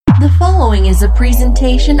The following is a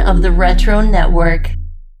presentation of the Retro Network.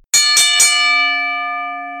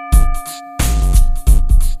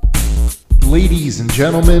 Ladies and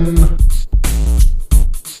gentlemen,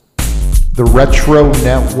 the Retro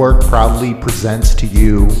Network proudly presents to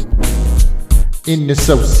you, in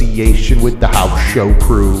association with the House Show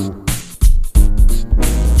crew,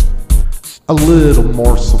 a little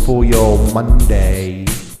morsel for your Monday,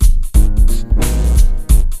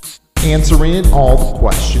 answering all the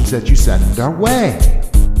questions that you send our way.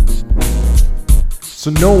 So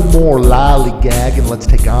no more lollygagging, let's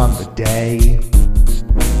take on the day.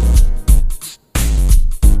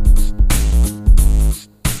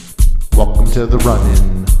 Welcome to the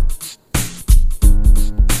run-in.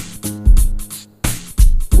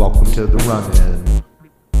 Welcome to the run-in.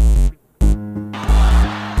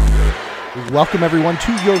 Welcome everyone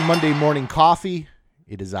to your Monday morning coffee.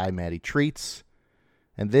 It is I, Matty Treats.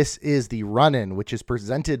 And this is the run-in, which is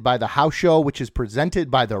presented by the House Show, which is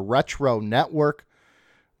presented by the Retro Network.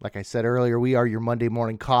 Like I said earlier, we are your Monday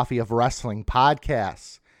morning coffee of wrestling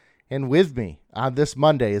podcasts. And with me on this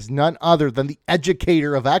Monday is none other than the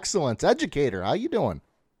Educator of Excellence. Educator, how you doing?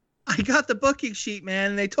 I got the booking sheet,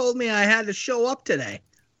 man. They told me I had to show up today.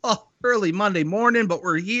 Oh, early Monday morning, but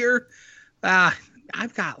we're here.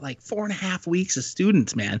 I've got like 4.5 weeks of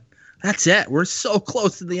students, man. That's it. We're so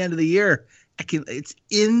close to the end of the year. It's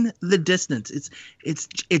in the distance.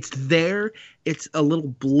 It's there. It's a little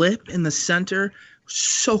blip in the center.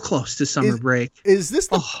 So close to summer break. Is this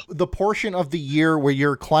the portion of the year where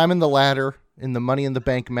you're climbing the ladder in the Money in the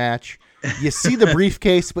Bank match? You see the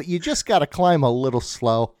briefcase, but you just got to climb a little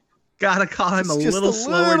slow. Got to climb a little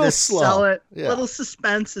slower to sell it. Yeah. Little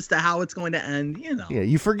suspense as to how it's going to end, you know. Yeah,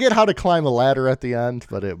 you forget how to climb a ladder at the end,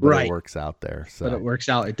 but it works out there. So. But it works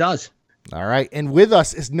out. It does. All right. And with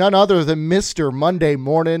us is none other than Mr. Monday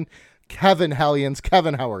Morning, Kevin Hellions.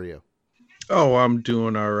 Kevin, how are you? Oh, I'm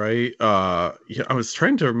doing all right. I was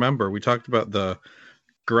trying to remember. We talked about the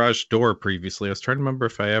garage door previously. I was trying to remember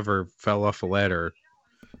if I ever fell off a ladder,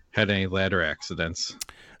 had any ladder accidents.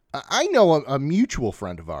 I know a mutual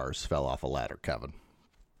friend of ours fell off a ladder, Kevin.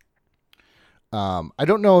 I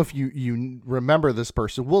don't know if you remember this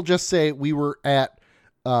person. We'll just say we were at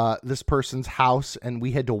this person's house and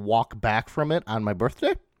we had to walk back from it on my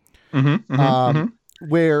birthday,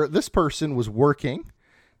 where this person was working,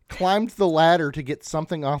 climbed the ladder to get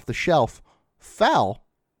something off the shelf, fell.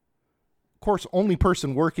 Of course, only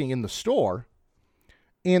person working in the store,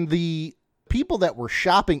 and the people that were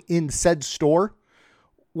shopping in said store,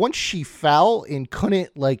 once she fell and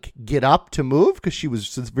couldn't get up to move because she was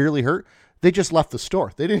severely hurt, they just left the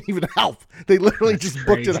store. They didn't even help. They literally just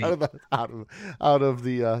booked it out of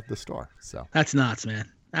the store. So that's nuts,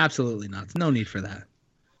 man. Absolutely nuts. No need for that.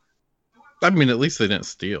 I mean, at least they didn't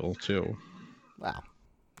steal too. Wow.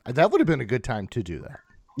 That would have been a good time to do that.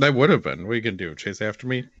 That would have been. What are you gonna do? Chase after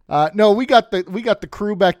me? No, we got the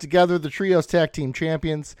crew back together, the Trios Tag Team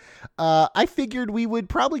Champions. I figured we would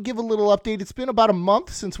probably give a little update. It's been about a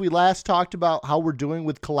month since we last talked about how we're doing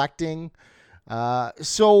with collecting.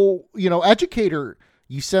 So, Educator,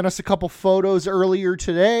 you sent us a couple photos earlier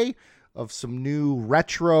today of some new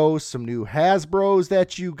retros, some new Hasbros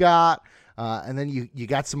that you got, and then you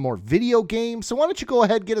got some more video games. So why don't you go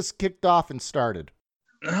ahead and get us kicked off and started?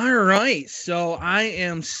 All right, so I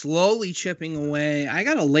am slowly chipping away. I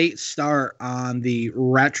got a late start on the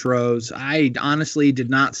retros. I honestly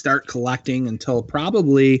did not start collecting until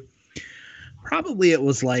probably it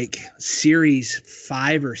was like series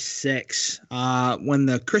 5 or 6 when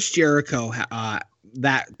the Chris Jericho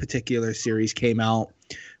that particular series came out.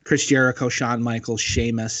 Chris Jericho, Shawn Michaels,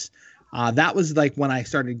 Sheamus. That was like when I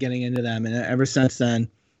started getting into them, and ever since then,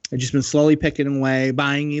 I've just been slowly picking away,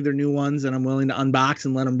 buying either new ones that I'm willing to unbox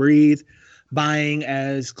and let them breathe, buying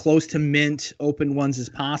as close to mint open ones as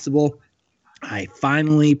possible. I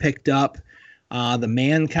finally picked up the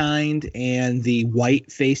Mankind and the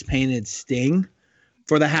white face painted Sting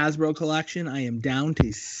for the Hasbro collection. I am down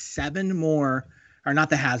to 7 more, or not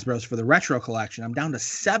the Hasbros, for the retro collection. I'm down to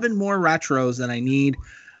 7 more retros that I need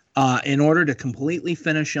in order to completely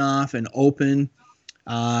finish off an open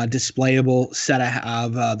displayable set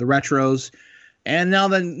of the retros. And now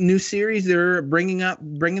the new series, they're bringing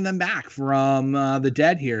them back from the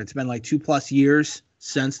dead here. It's been like 2+ years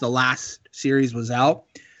since the last series was out.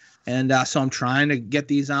 And so I'm trying to get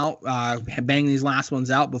these out, bang these last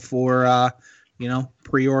ones out before,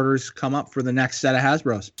 pre-orders come up for the next set of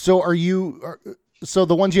Hasbros. So so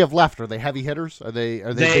the ones you have left, are they heavy hitters? Are they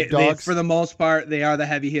big dogs? For the most part, they are the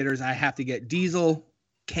heavy hitters. I have to get Diesel,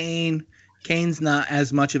 Kane. Kane's not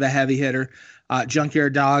as much of a heavy hitter.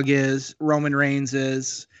 Junkyard Dog is. Roman Reigns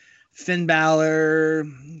is. Finn Balor,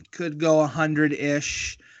 could go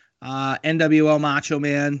 100-ish. NWO Macho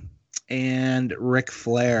Man and Ric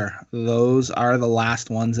Flair. Those are the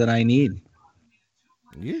last ones that I need.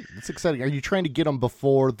 It's exciting. Are you trying to get them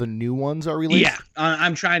before the new ones are released? Yeah,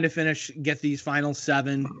 I'm trying to get these final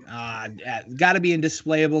 7. Got to be in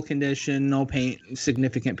displayable condition, no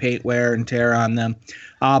significant paint wear and tear on them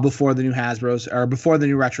before the new before the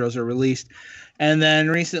new retros are released. And then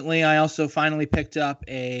recently, I also finally picked up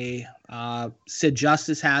a Sid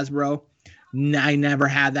Justice Hasbro. I never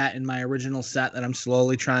had that in my original set that I'm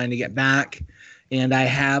slowly trying to get back. And I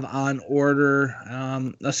have on order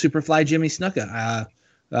a Superfly Jimmy Snuka.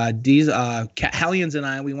 Hellions and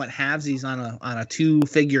I, we went halvesies on a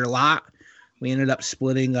 2-figure lot. We ended up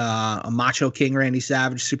splitting a Macho King Randy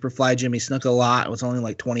Savage Superfly Jimmy Snuka lot. It was only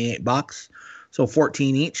like $28, so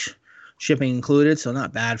 14 each, shipping included. So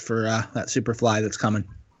not bad for that Superfly that's coming.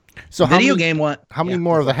 So How many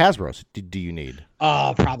more of the Hasbros do you need?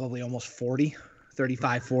 Oh, probably almost 40.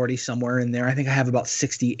 35, 40, somewhere in there. I think I have about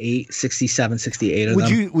 68, 67, 68 of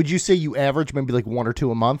them. Would you say you average maybe like 1 or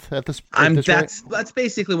 2 a month at this rate? That's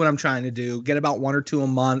basically what I'm trying to do. Get about 1 or 2 a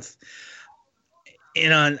month.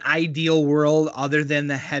 In an ideal world, other than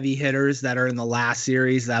the heavy hitters that are in the last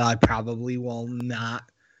series that I probably will not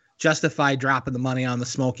justify dropping the money on, the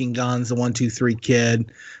Smoking Guns, the 1, 2, 3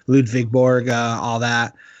 Kid, Ludwig Borg, all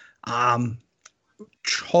that.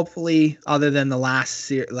 Hopefully, other than the last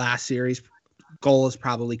series, goal is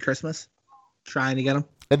probably Christmas, trying to get them.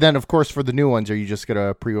 And then, of course, for the new ones, are you just going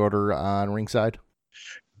to pre-order on Ringside?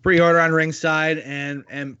 Pre-order on Ringside,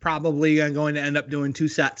 and probably going to end up doing 2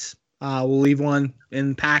 sets. We'll leave one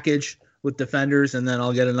in package with Defenders, and then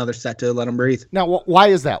I'll get another set to let them breathe. Now, why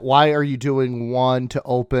is that? Why are you doing one to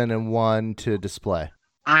open and one to display?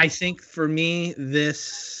 I think for me,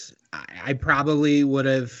 I probably would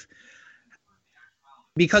have...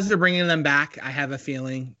 Because they're bringing them back, I have a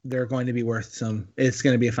feeling they're going to be worth some. It's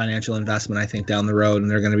going to be a financial investment, I think, down the road,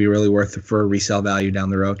 and they're going to be really worth it for a resale value down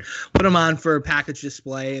the road. Put them on for a package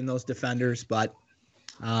display and those Defenders, but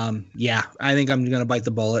yeah, I think I'm going to bite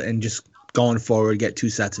the bullet and just going forward get 2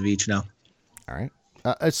 sets of each now. All right.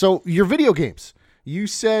 So your video games, you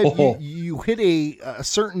said you hit a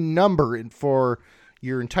certain number for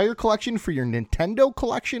your entire collection, for your Nintendo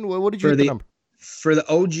collection. What did you hit the number? For the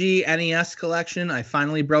OG NES collection, I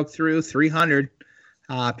finally broke through 300.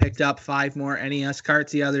 Picked up 5 more NES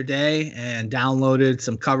carts the other day and downloaded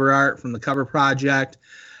some cover art from the cover project.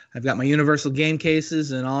 I've got my Universal game cases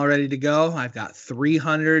and all ready to go. I've got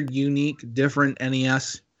 300 unique different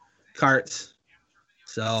NES carts.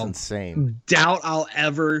 So that's insane. Doubt I'll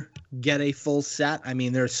ever get a full set. I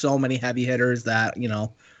mean, there's so many heavy hitters that,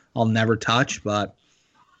 I'll never touch, but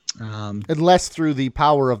unless through the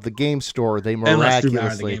power of the game store, they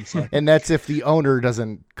miraculously, and that's if the owner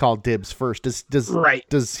doesn't call dibs first.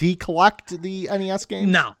 Does he collect the NES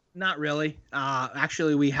games? No, not really.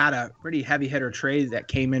 Actually, we had a pretty heavy hitter trade that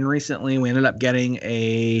came in recently. We ended up getting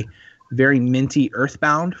a very minty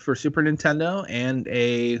Earthbound for Super Nintendo and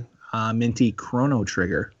a minty Chrono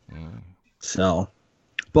Trigger. So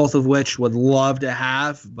both of which would love to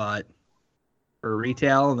have, but for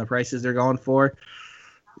retail and the prices they're going for,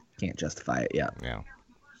 can't justify it yet. Yeah.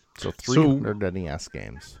 So 300 NES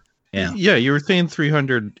games. Yeah. Yeah, you were saying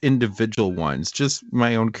 300 individual ones. Just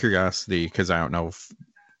my own curiosity, because I don't know if,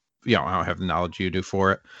 I don't have the knowledge you do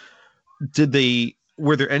for it.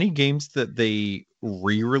 Were there any games that they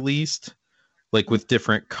re-released, like with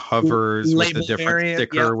different covers, with a different variant,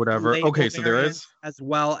 sticker or whatever? Okay, so there is. As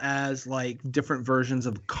well as like different versions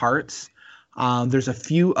of carts. There's a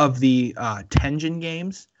few of the Tengen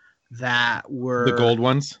games that were the gold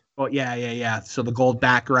ones. Oh yeah. So the gold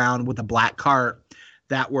background with the black cart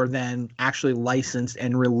that were then actually licensed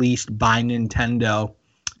and released by Nintendo,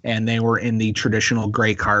 and they were in the traditional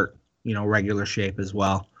gray cart, regular shape as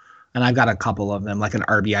well. And I've got a couple of them, like an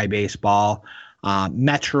RBI baseball,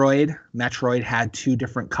 Metroid. Metroid had 2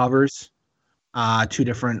 different covers, 2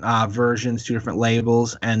 different versions, 2 different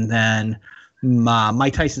labels, and then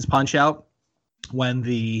Mike Tyson's Punch-Out when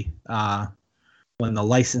the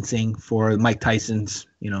licensing for Mike Tyson's,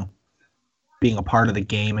 being a part of the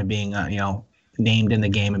game and being, named in the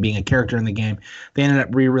game and being a character in the game, they ended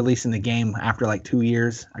up re-releasing the game after like 2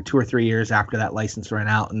 years, or 2 or 3 years after that license ran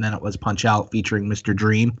out. And then it was Punch-Out featuring Mr.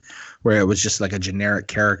 Dream, where it was just like a generic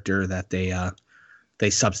character that they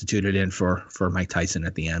substituted in for Mike Tyson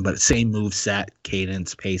at the end. But same move set,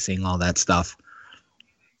 cadence, pacing, all that stuff.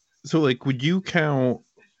 So like, would you count...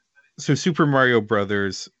 So Super Mario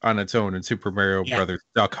Brothers on its own and Super Mario Brothers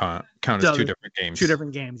Duck Hunt count as 2 different games? 2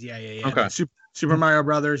 different games, yeah. Okay. Super Mario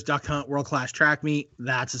Brothers Duck Hunt World Class Track Meet,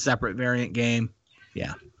 that's a separate variant game.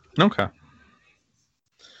 Yeah. Okay.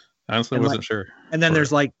 Honestly, And, wasn't sure. And then for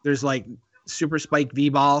there's like Super Spike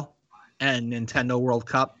V-Ball and Nintendo World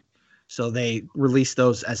Cup. So they release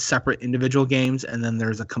those as separate individual games, and then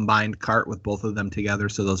there's a combined cart with both of them together.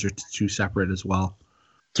 So those are two separate as well.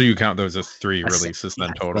 So you count those as 3 releases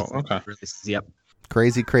then total? Okay. Releases, yep.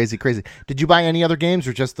 Crazy. Did you buy any other games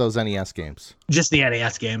or just those NES games? Just the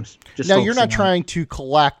NES games. Just now, you're not focusing trying to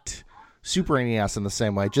collect Super NES in the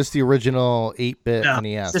same way, just the original 8-bit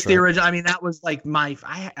NES. Just right? the original. I mean, that was like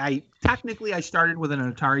I technically I started with an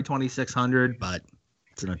Atari 2600, but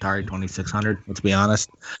it's an Atari 2600, let's be honest.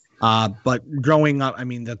 But growing up, I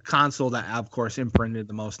mean, the console that of course imprinted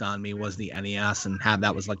the most on me was the NES, and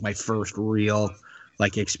that was like my first real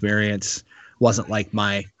like experience. Wasn't like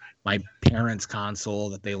my parents'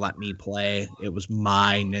 console that they let me play. It was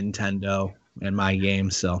my Nintendo and my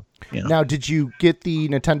games. So, you know. Now, did you get the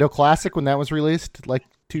Nintendo Classic when that was released, like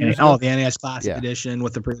 2 years ago? Oh, the NES Classic Edition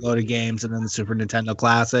with the preloaded games, and then the Super Nintendo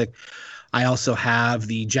Classic. I also have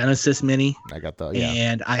the Genesis Mini. I got the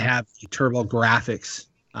and I have the Turbo Graphics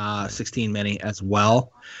 16 Mini as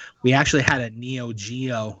well. We actually had a Neo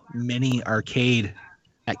Geo Mini arcade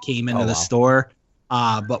that came into the store.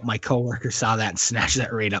 But my coworker saw that and snatched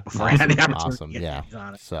that right up before I had the opportunity to get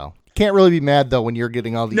on it. So can't really be mad though when you're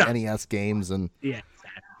getting all the NES games and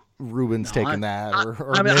Ruben's taking that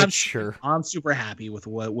or Mitch. I'm super happy with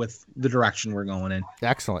the direction we're going in.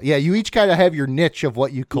 Excellent. Yeah, you each kind of have your niche of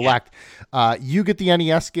what you collect. Yeah. You get the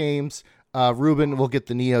NES games. Ruben will get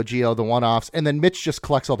the Neo Geo, the one-offs, and then Mitch just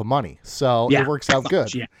collects all the money. So it works out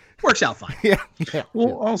good. Yeah, works out fine.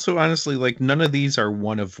 Well, also honestly, like none of these are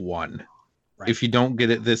one of one. Right. If you don't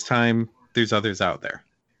get it this time, there's others out there.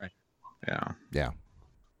 Right. Yeah.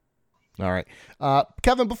 All right.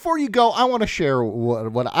 Kevin, before you go, I want to share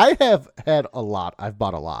what I have had a lot. I've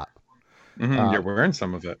bought a lot. Mm-hmm. You're wearing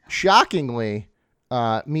some of it. Shockingly,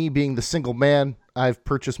 me being the single man, I've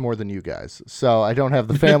purchased more than you guys. So I don't have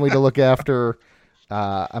the family to look after.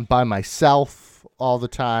 I'm by myself all the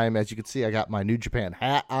time. As you can see, I got my New Japan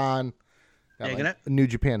hat on. New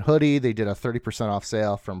Japan hoodie. They did a 30% off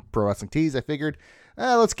sale from Pro Wrestling Tees. I figured,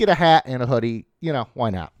 let's get a hat and a hoodie. You know,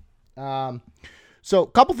 why not? So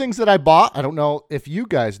a couple things that I bought. I don't know if you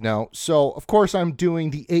guys know. So, of course, I'm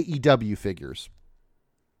doing the AEW figures.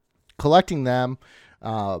 Collecting them.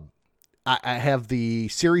 I have the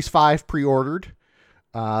Series 5 pre-ordered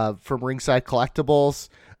from Ringside Collectibles.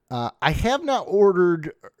 I have not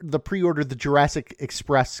pre-ordered the Jurassic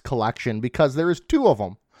Express collection because there is 2 of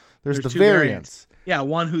them. There's the variants. Yeah,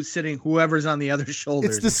 one who's sitting, whoever's on the other shoulder.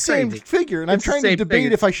 It's the same figure, and I'm trying to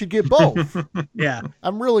debate if I should get both. Yeah,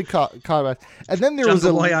 I'm really caught about it. And then there was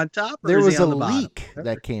a on top. There was a leak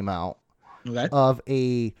that came out of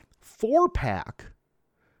a 4-pack.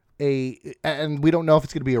 And we don't know if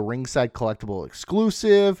it's going to be a Ringside Collectible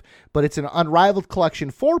exclusive, but it's an Unrivaled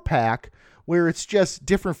Collection 4-pack where it's just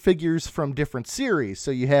different figures from different series.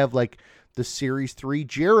 So you have like the Series 3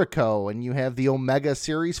 Jericho, and you have the Omega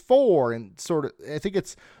Series 4, and sort of, I think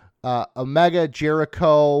it's Omega,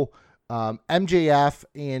 Jericho, MJF,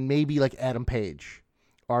 and maybe like Adam Page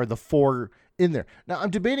are the 4 in there. Now, I'm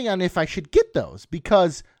debating on if I should get those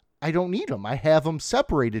because I don't need them. I have them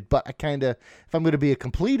separated, but I kind of, if I'm going to be a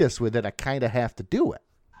completist with it, I kind of have to do it.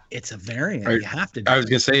 It's a variant. You have to do I was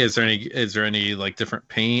going to say, is there any like different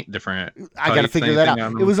paint, different I got to figure that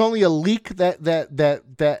out. It was only a leak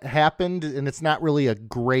that happened, and it's not really a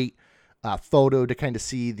great photo to kind of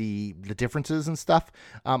see the differences and stuff.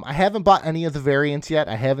 I haven't bought any of the variants yet.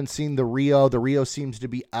 I haven't seen the Rio. The Rio seems to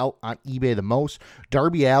be out on eBay the most.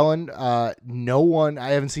 Darby Allin, I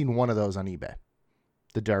haven't seen one of those on eBay.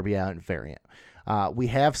 The Darby Allin variant. We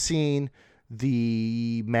have seen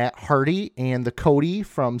the Matt Hardy and the Cody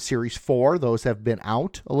from Series 4. Those have been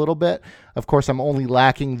out a little bit. Of course, I'm only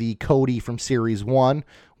lacking the Cody from Series 1,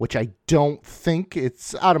 which I don't think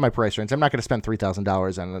it's out of my price range. I'm not going to spend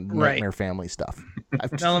 $3,000 on Nightmare Family stuff.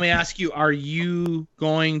 Now, let me ask you, are you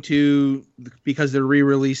going to, because they're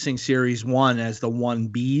re-releasing Series 1 as the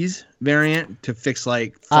 1Bs variant to fix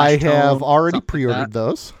like I have already pre-ordered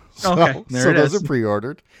those. So those are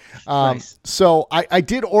pre-ordered. Nice. So I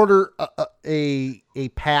did order a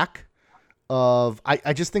pack of.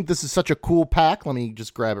 I just think this is such a cool pack. Let me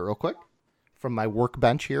just grab it real quick from my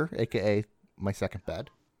workbench here, aka my second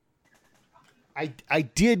bed. I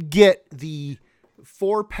did get the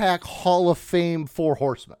 4-pack Hall of Fame 4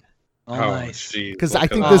 Horsemen. Oh, nice. Because I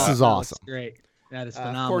think this is awesome. That's great. That is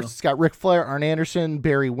phenomenal. Of course, it's got Ric Flair, Arn Anderson,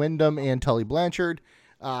 Barry Windham, and Tully Blanchard.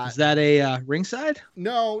 Is that a ringside?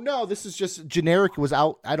 No. This is just generic. It was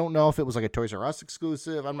out. I don't know if it was like a Toys R Us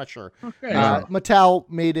exclusive. I'm not sure. Okay. Mattel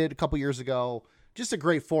made it a couple years ago. Just a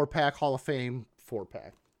great 4-pack Hall of Fame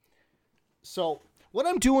 4-pack. So What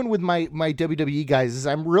I'm doing with my WWE guys is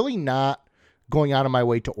I'm really not going out of my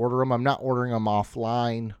way to order them. I'm not ordering them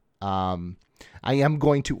offline. I am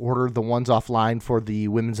going to order the ones offline for the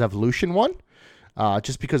Women's Evolution one,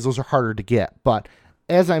 just because those are harder to get. But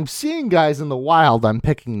as I'm seeing guys in the wild, I'm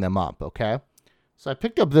picking them up, okay? So I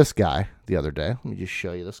picked up this guy the other day. Let me just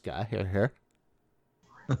show you this guy. Here.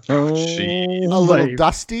 Oh, jeez. A little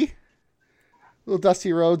Dusty. Little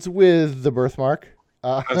Dusty Rhodes with the birthmark.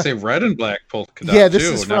 I'd say red and black polka dot. Yeah, this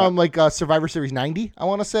too, is not- from like Survivor Series 90, I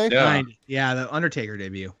want to say. Yeah. Yeah, the Undertaker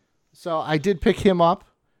debut. So I did pick him up.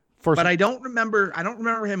 But I don't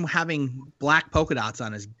remember him having black polka dots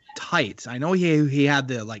on his tights. I know he had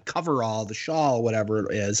the like coverall, the shawl, whatever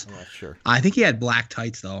it is. I'm not sure. I think he had black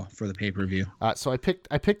tights though for the pay-per-view. So I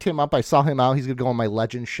picked him up. I saw him out. He's gonna go on my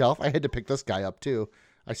legend shelf. I had to pick this guy up too.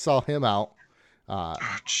 I saw him out. Oh,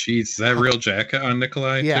 jeez, is that real jacket on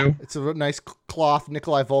Nikolai Yeah, too? it's a nice cloth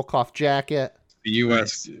Nikolai Volkov jacket. The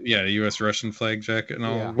U.S. Yeah, the U.S. Russian flag jacket and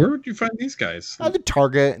all. Yeah. Where would you find these guys? The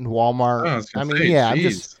Target and Walmart. Oh, I was gonna mean, say, yeah,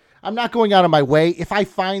 geez. I'm not going out of my way. If I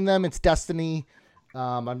find them, it's destiny.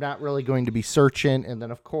 I'm not really going to be searching. And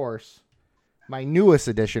then, of course, my newest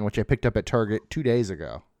edition, which I picked up at Target 2 days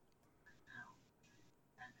ago.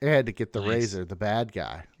 I had to get the Nice. Razor, the bad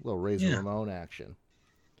guy. Little Razor Ramon action.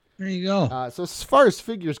 There you go. So as far as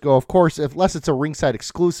figures go, of course, unless it's a ringside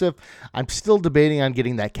exclusive, I'm still debating on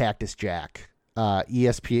getting that Cactus Jack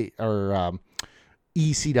ESP or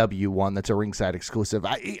ECW one that's a ringside exclusive.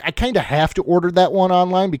 I kind of have to order that one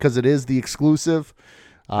online because it is the exclusive,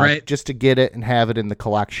 Right. just to get it and have it in the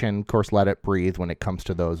collection. Of course, let it breathe when it comes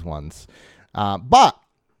to those ones. But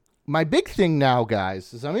my big thing now,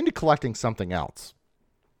 guys, is I'm into collecting something else.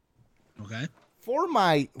 Okay. For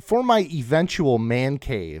my eventual man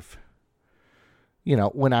cave, you know,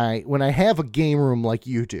 when I have a game room like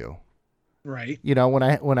you do, Right. you know, when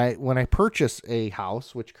I purchase a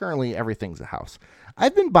house, which currently everything's a house,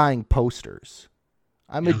 I've been buying posters.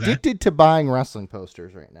 I'm Okay. addicted to buying wrestling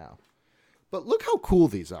posters right now. But look how cool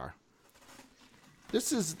these are.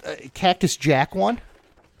 This is a Cactus Jack one.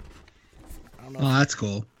 I don't know Oh, if that's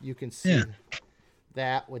cool. you can see Yeah.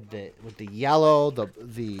 that with the yellow,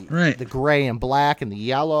 the Right. the gray and black and the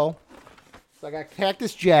yellow. So I got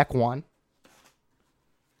Cactus Jack one.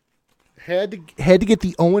 Had to get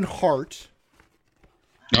the Owen Hart.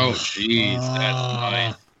 Oh, jeez, that's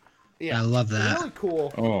nice. Yeah, I love that. really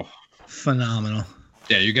cool. Oh, Phenomenal.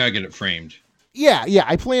 yeah, you gotta get it framed. Yeah.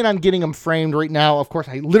 I plan on getting them framed right now. Of course,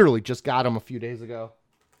 I literally just got them a few days ago.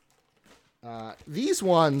 These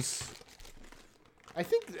ones, I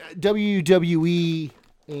think WWE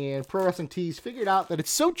and Pro Wrestling Tees figured out that it's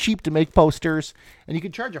so cheap to make posters, and you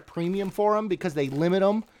can charge a premium for them because they limit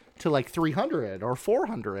them to like 300 or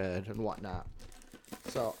 400 and whatnot.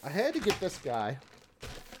 So I had to get this guy.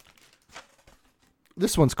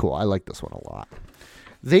 This one's cool. I like this one a lot.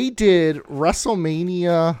 They did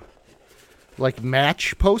WrestleMania like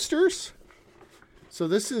match posters. So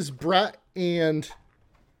this is Brett and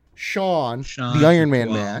Sean, the Iron Man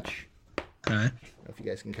wow. match. Okay. I don't know if you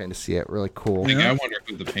guys can kind of see it. Really cool. Like, I wonder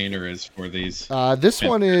who the painter is for these. This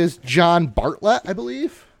one is John Bartlett, I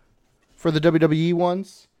believe, for the WWE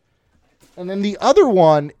ones. And then the other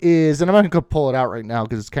one is, and I'm not going to pull it out right now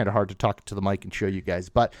because it's kind of hard to talk to the mic and show you guys,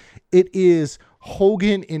 but it is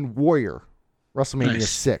Hogan and Warrior WrestleMania Nice.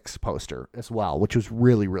 6 poster as well, which was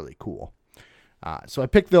really, really cool. So I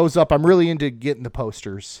picked those up. I'm really into getting the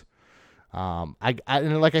posters. And like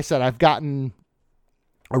I said, I've gotten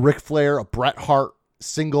a Ric Flair, a Bret Hart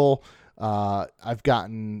single. I've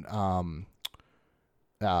gotten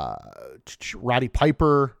Roddy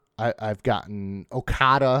Piper. I've gotten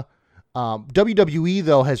Okada. WWE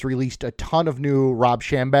though has released a ton of new Rob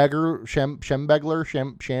Schamberger,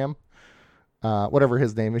 whatever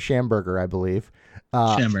his name is, Schamberger, I believe.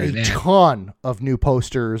 Schamberger, A yeah. ton of new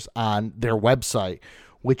posters on their website,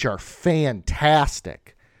 which are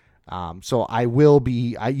fantastic. So I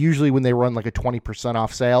usually when they run like a 20%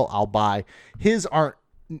 off sale, I'll buy. His aren't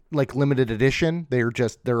like limited edition.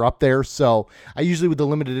 They're up there. So I usually with the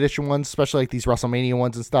limited edition ones, especially like these WrestleMania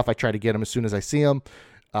ones and stuff, I try to get them as soon as I see them.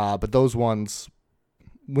 But those ones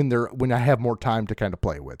when I have more time to kind of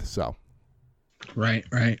play with. So Right.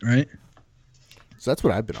 that's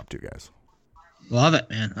what I've been up to, guys. Love it,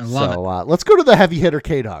 man. I love it. Let's go to the heavy hitter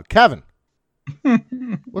K-Dog. Kevin.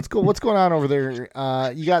 What's going on over there?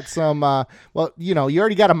 You got some well, you know, you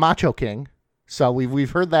already got a Macho King. So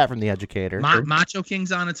we've heard that from the educator. Macho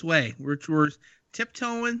King's on its way. We're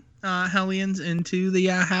tiptoeing Hellions into the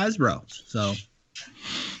Hasbro. So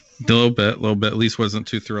A little bit. At least wasn't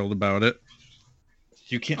too thrilled about it.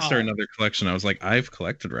 You can't start another collection. I was like, I've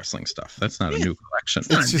collected wrestling stuff. That's not a new collection.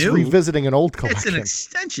 It's just revisiting an old collection. It's an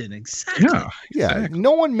extension, exactly. Yeah, exactly.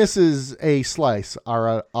 No one misses a slice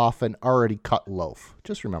off an already cut loaf.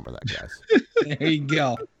 Just remember that, guys. There you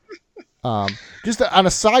go. Just on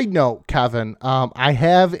a side note, Kevin, I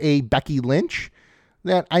have a Becky Lynch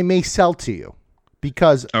that I may sell to you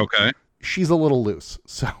because she's a little loose.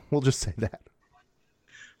 So we'll just say that.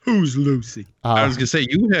 Who's Lucy? I was gonna say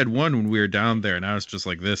you had one when we were down there, and I was just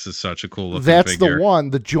like, "This is such a cool looking That's figure." the one.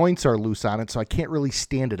 The joints are loose on it, so I can't really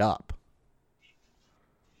stand it up.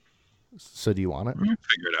 So, do you want it? We'll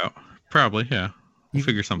figure it out. Probably, yeah. We'll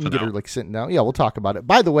figure something get out. her like sitting down. Yeah, we'll talk about it.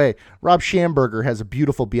 By the way, Rob Schamberger has a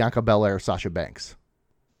beautiful Bianca Belair Sasha Banks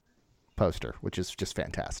poster, which is just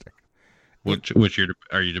fantastic. Which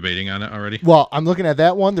are you debating on it already? Well, I'm looking at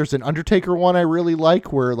that one. There's an Undertaker one I really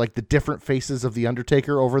like, where like the different faces of the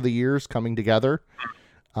Undertaker over the years coming together.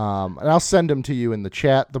 And I'll send them to you in the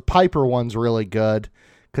chat. The Piper one's really good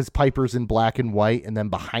because Piper's in black and white, and then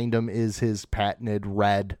behind him is his patented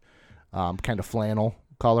red, kind of flannel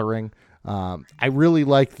coloring. I really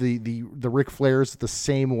like the Ric Flair's the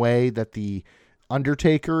same way that the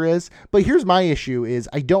Undertaker is. But here's my issue: is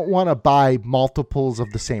I don't want to buy multiples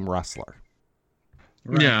of the same wrestler.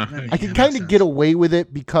 Right. Yeah. I can kind of get away with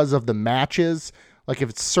it because of the matches. Like if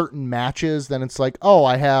it's certain matches, then it's like, oh,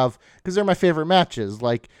 I have, because they're my favorite matches.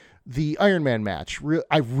 Like the Iron Man match.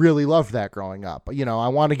 I really loved that growing up. You know, I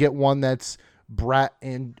want to get one that's Bret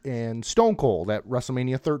and Stone Cold at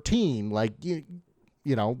WrestleMania 13. Like, you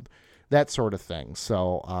know, that sort of thing.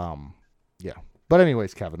 So, yeah. But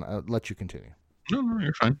anyways, Kevin, I'll let you continue. No,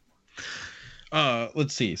 you're fine.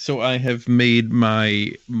 Let's see. So I have made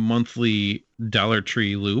my monthly Dollar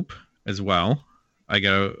Tree loop as well. I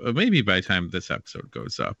got maybe by the time this episode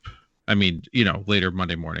goes up. I mean, you know, later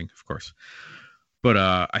Monday morning, of course. But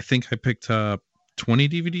I think I picked up 20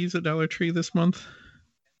 DVDs at Dollar Tree this month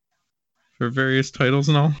for various titles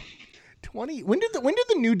and all. 20. When did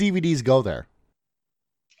the new DVDs go there?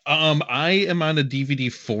 I am on a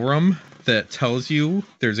DVD forum that tells you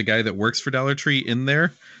there's a guy that works for Dollar Tree in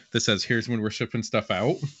there that says, here's when we're shipping stuff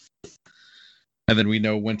out. And then we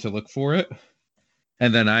know when to look for it.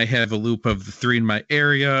 And then I have a loop of the 3 in my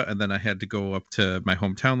area. And then I had to go up to my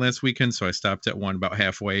hometown last weekend. So I stopped at one about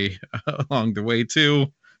halfway along the way too,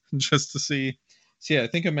 just to see. So yeah, I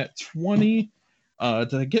think I'm at 20.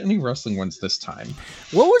 Did I get any wrestling ones this time?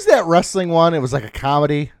 What was that wrestling one? It was like a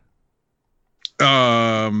comedy.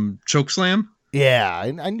 Chokeslam. Yeah,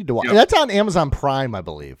 I need to watch. Yep. That's on Amazon Prime, I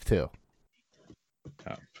believe, too.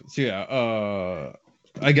 So yeah,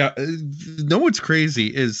 I got. No, what's crazy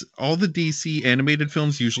is all the DC animated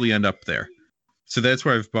films usually end up there, so that's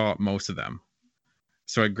where I've bought most of them.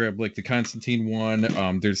 So I grabbed like the Constantine one.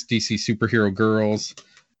 There's DC Superhero Girls.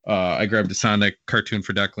 I grabbed a Sonic cartoon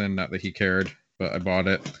for Declan. Not that he cared, but I bought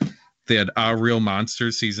it. They had Real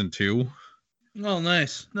Monsters season 2. Oh,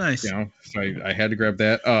 nice. You know, so I had to grab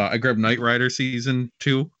that. I grabbed Knight Rider season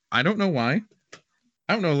 2. I don't know why.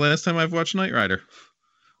 I don't know the last time I've watched Knight Rider,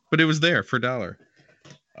 but it was there for $1.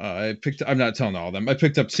 I'm not telling all of them. I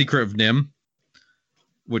picked up Secret of Nim,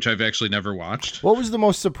 which I've actually never watched. What was the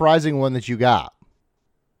most surprising one that you got?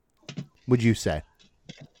 Would you say?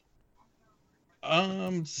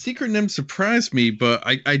 Secret Nim surprised me, but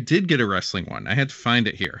I did get a wrestling one. I had to find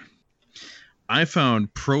it here. I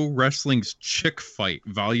found Pro Wrestling's Chick Fight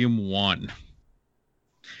Volume 1.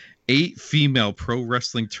 8 female pro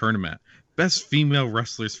wrestling tournament. Best female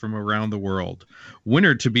wrestlers from around the world.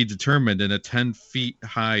 Winner to be determined in a 10 feet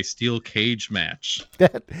high steel cage match.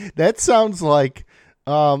 That sounds like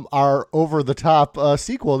our over the top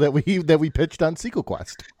sequel that we pitched on Sequel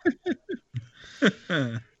Quest.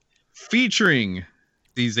 Featuring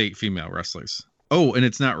these 8 female wrestlers. Oh, and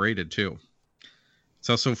it's not rated too. It's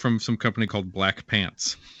also from some company called Black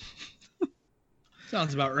Pants.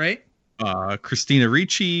 Sounds about right. Christina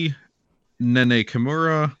Ricci, Nene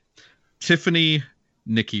Kimura, Tiffany,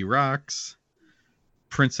 Nikki Rocks,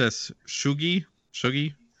 Princess Shugi,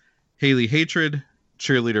 Haley Hatred,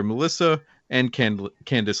 Cheerleader Melissa, and Candice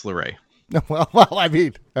LeRae. Well, I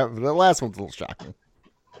mean, the last one's a little shocking.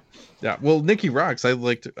 Yeah, well, Nikki Rocks, I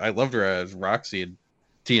loved her as Roxy in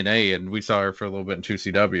TNA, and we saw her for a little bit in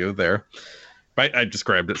 2CW there. But I just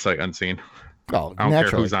grabbed it sight unseen. Oh, I don't naturally.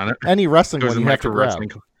 care who's on it. Any wrestling one you have to grab.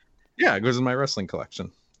 Yeah, it goes in my wrestling collection.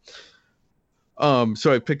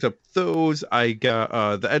 So I picked up those. I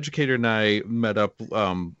got The Educator and I met up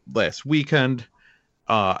last weekend.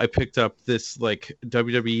 I picked up this like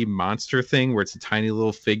WWE monster thing where it's a tiny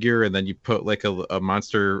little figure and then you put like a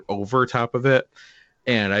monster over top of it.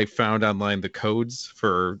 and I found online the codes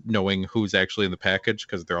for knowing who's actually in the package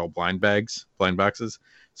because they're all blind boxes.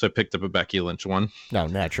 So I picked up a Becky Lynch one. No,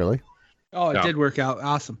 naturally. Oh, it Yeah. did work out.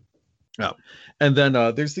 Awesome. Yeah. And then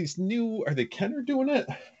there's these new, are they Kenner doing it?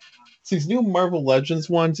 It's these new Marvel Legends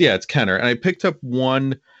ones. Yeah, it's Kenner. And I picked up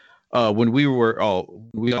one when we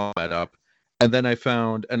all met up. And then I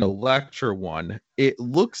found an Elektra one. It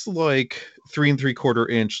looks like 3 3/4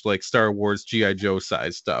 inch, like Star Wars G.I. Joe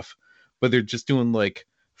size stuff. But they're just doing like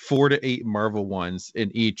 4 to 8 Marvel ones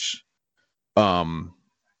in each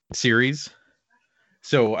series.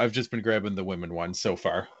 So I've just been grabbing the women ones so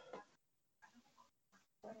far.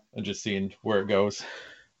 And just seeing where it goes.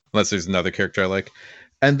 Unless there's another character I like.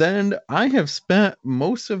 And then I have spent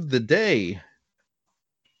most of the day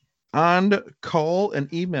on call and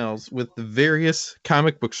emails with the various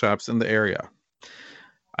comic book shops in the area.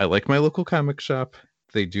 I like my local comic shop.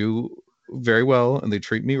 They do very well and they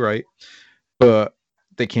treat me right. But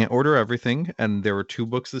they can't order everything. And there were 2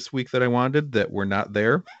 books this week that I wanted that were not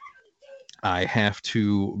there. I have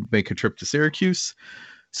to make a trip to Syracuse.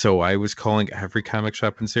 So I was calling every comic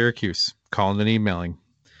shop in Syracuse, calling and emailing,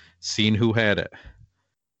 seeing who had it.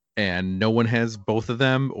 And no one has both of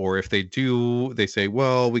them. Or if they do, they say,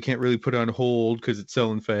 well, we can't really put it on hold because it's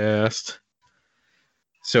selling fast.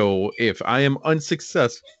 So if I am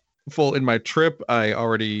unsuccessful in my trip, I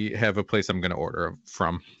already have a place I'm going to order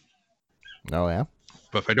from. Oh, yeah?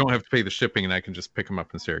 But if I don't have to pay the shipping and I can just pick them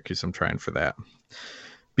up in Syracuse, I'm trying for that.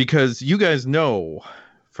 Because you guys know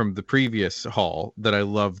from the previous haul that I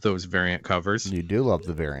love those variant covers. You do love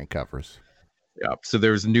the variant covers. Yep. So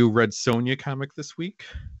there's a new Red Sonja comic this week.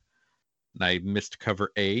 And I missed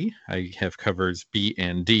cover A. I have covers B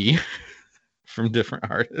and D from different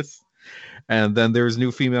artists. And then there's a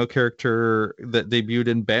new female character that debuted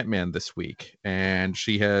in Batman this week. And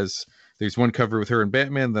there's one cover with her in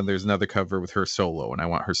Batman, then there's another cover with her solo, and I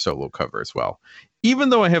want her solo cover as well. Even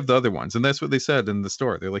though I have the other ones, and that's what they said in the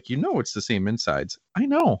store. They're like, it's the same insides. I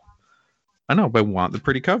know, but I want the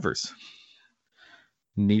pretty covers.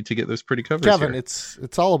 Need to get those pretty covers, Kevin, here.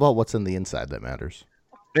 It's all about what's in the inside that matters.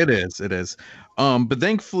 It is. But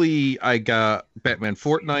thankfully, I got Batman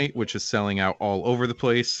Fortnite, which is selling out all over the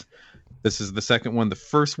place. This is the second one. The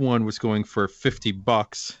first one was going for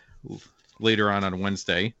 $50 later on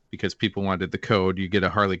Wednesday because people wanted the code. You get a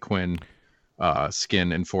Harley Quinn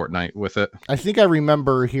skin in Fortnite with it. I think I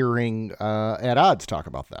remember hearing At Odds talk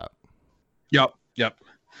about that. Yep.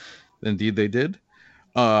 Indeed, they did.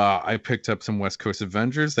 I picked up some West Coast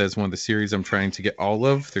Avengers. That's one of the series I'm trying to get all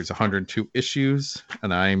of. There's 102 issues,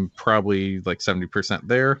 and I'm probably like 70%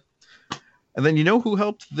 there. And then you know who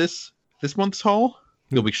helped this month's haul?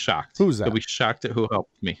 You'll be shocked. Who's that? You'll be shocked at who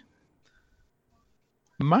helped me.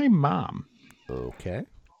 My mom. Okay.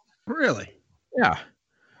 Really? Yeah.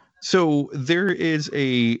 So there is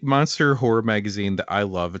a monster horror magazine that I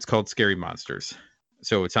love. It's called Scary Monsters.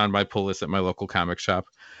 So it's on my pull list at my local comic shop.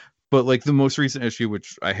 But like the most recent issue,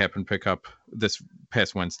 which I happened to pick up this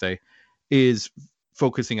past Wednesday, is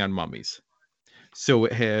focusing on mummies. So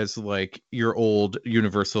it has like your old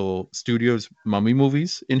Universal Studios mummy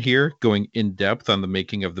movies in here, going in depth on the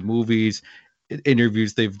making of the movies,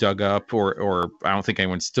 interviews they've dug up, or I don't think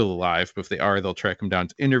anyone's still alive, but if they are, they'll track them down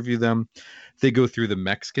to interview them. They go through the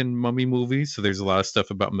Mexican mummy movies. So there's a lot of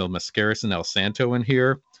stuff about Mil Mascaras and El Santo in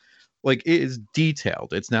here. Like, it is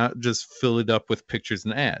detailed. It's not just filled up with pictures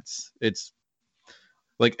and ads. It's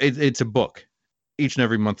like it's a book each and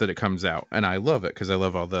every month that it comes out, and I love it because I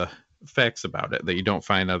love all the facts about it that you don't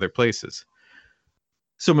find other places.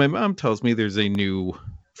 So my mom tells me there's a new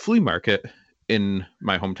flea market in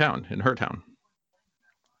my hometown, in her town,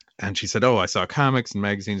 and she said, "Oh, I saw comics and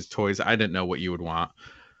magazines, toys. I didn't know what you would want,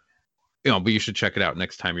 but you should check it out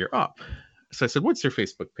next time you're up." So I said, "What's your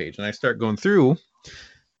Facebook page?" And I start going through.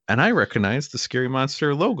 And I recognized the Scary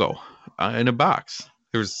Monster logo in a box.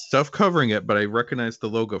 There's stuff covering it, but I recognized the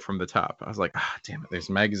logo from the top. I was like, damn it, there's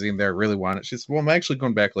a magazine there. I really want it. She said, well, I'm actually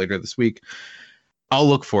going back later this week. I'll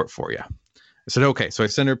look for it for you. I said, okay. So I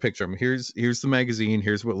sent her a picture. Here's the magazine.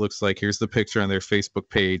 Here's what it looks like. Here's the picture on their Facebook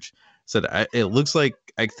page. I said, it looks like,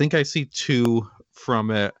 I think I see 2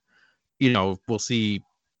 from it. We'll see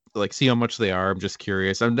how much they are. I'm just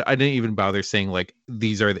curious. I didn't even bother saying like,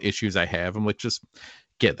 these are the issues I have. I'm like, just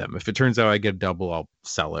get them. If it turns out I get a double, I'll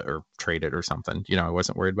sell it or trade it or something. I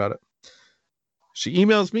wasn't worried about it. She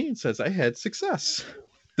emails me and says I had success.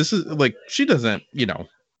 This is like, she doesn't,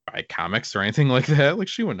 buy comics or anything like that. Like,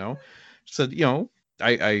 she would know. She said, you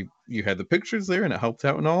had the pictures there and it helped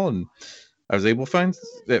out and all, and I was able to find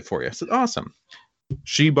it for you. I said, awesome.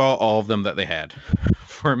 She bought all of them that they had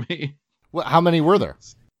for me. Well, how many were there?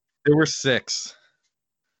 There were 6.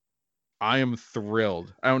 I am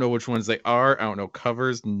thrilled. I don't know which ones they are. I don't know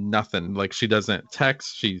covers, nothing. Like, she doesn't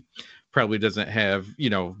text. She probably doesn't have,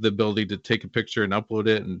 the ability to take a picture and upload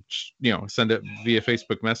it and, send it via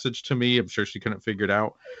Facebook message to me. I'm sure she couldn't figure it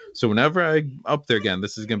out. So whenever I'm up there again,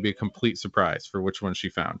 this is going to be a complete surprise for which one she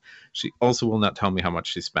found. She also will not tell me how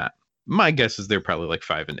much she spent. My guess is they're probably like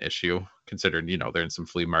 $5 an issue, considering, they're in some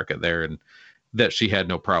flea market there, and that she had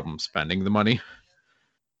no problem spending the money.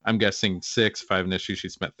 I'm guessing $6, $5 an issue. She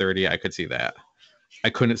spent $30. I could see that. I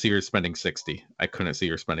couldn't see her spending $60. I couldn't see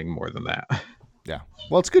her spending more than that. Yeah.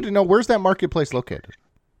 Well, it's good to know. Where's that marketplace located?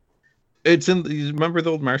 It's in. You remember the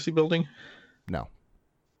old Marcy building? No.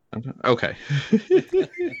 Okay.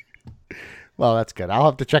 Well, that's good. I'll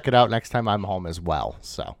have to check it out next time I'm home as well.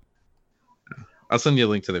 So I'll send you a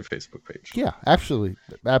link to their Facebook page. Yeah, absolutely.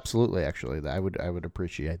 Actually, I would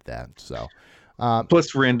appreciate that. So,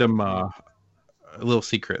 plus random. A little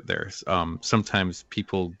secret there. Sometimes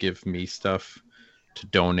people give me stuff to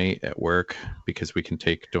donate at work because we can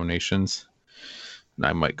take donations, and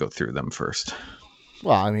I might go through them first.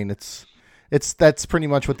 Well, I mean, that's pretty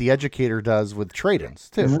much what the educator does with trade-ins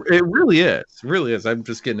too. It really is. It really is. I'm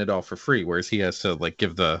just getting it all for free, whereas he has to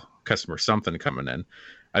give the customer something coming in.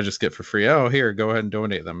 I just get for free. Oh, here, go ahead and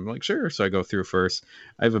donate them. I'm like, sure. So I go through first.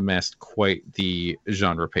 I've amassed quite the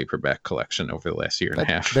genre paperback collection over the last year and a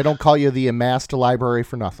half. They don't call you the amassed library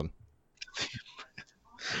for nothing.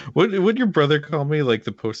 What would your brother call me? Like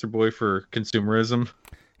the poster boy for consumerism?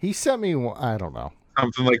 He sent me, I don't know,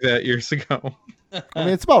 something like that years ago. I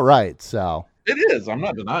mean, it's about right. So it is. I'm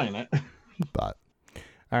not denying it. But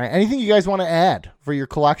all right, anything you guys want to add for your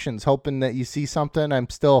collections? Hoping that you see something. I'm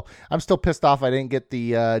still pissed off I didn't get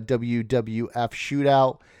the WWF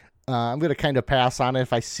shootout. I'm gonna kind of pass on it.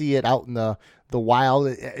 If I see it out in the wild,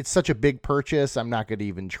 it's such a big purchase. I'm not gonna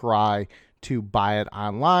even try to buy it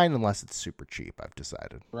online unless it's super cheap. I've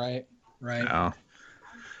decided. Right. Oh.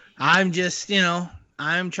 I'm just,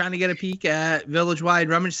 I'm trying to get a peek at village-wide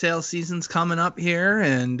rummage sale seasons coming up here,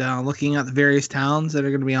 and looking at the various towns that are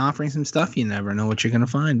going to be offering some stuff. You never know what you're going to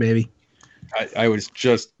find, baby. I was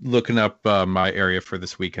just looking up my area for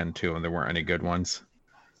this weekend too, and there weren't any good ones.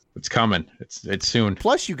 It's coming. It's soon.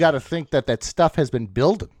 Plus, you got to think that stuff has been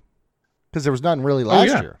building because there was none really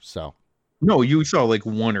last year. So no, you saw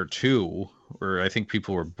one or two, or I think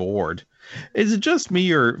people were bored. Is it just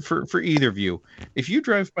me, or for either of you? If you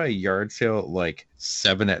drive by a yard sale at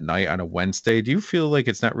 7 at night on a Wednesday, do you feel like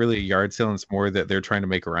it's not really a yard sale and it's more that they're trying to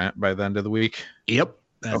make rent by the end of the week? Yep,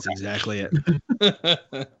 that's exactly it.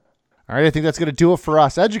 All right, I think that's going to do it for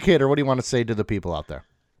us. Educator, what do you want to say to the people out there?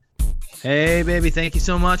 Hey, baby, thank you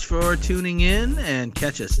so much for tuning in, and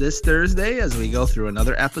catch us this Thursday as we go through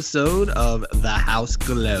another episode of The House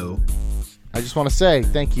Glow. I just want to say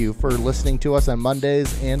thank you for listening to us on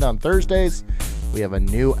Mondays and on Thursdays. We have a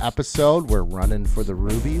new episode. We're running for the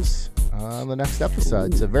rubies on the next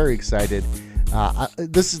episode. So very excited.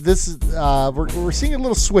 We're seeing a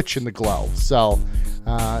little switch in the glow. So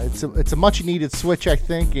it's a much needed switch, I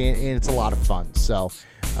think, and it's a lot of fun. So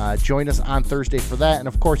join us on Thursday for that. And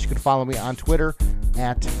of course, you can follow me on Twitter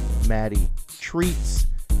at Maddie Treats.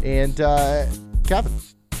 And Kevin,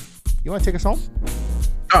 you want to take us home?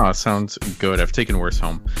 Oh, sounds good. I've taken worse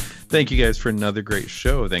home. Thank you guys for another great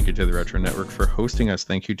show. Thank you to the Retro Network for hosting us.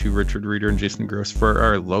 Thank you to Richard Reeder and Jason Gross for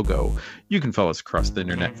our logo. You can follow us across the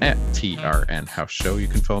internet at TRN House Show. You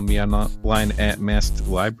can follow me online at Masked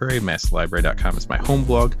Library. MaskedLibrary.com is my home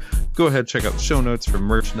blog. Go ahead, check out the show notes for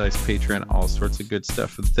merchandise, Patreon, all sorts of good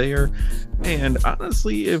stuff there. And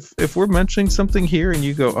honestly, if we're mentioning something here and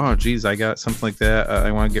you go, oh, geez, I got something like that I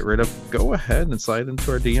want to get rid of, go ahead and slide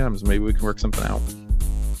into our DMs. Maybe we can work something out.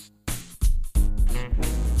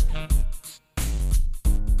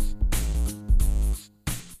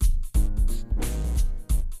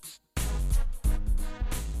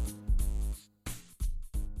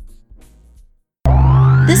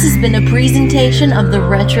 This has been a presentation of the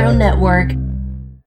Retro Network.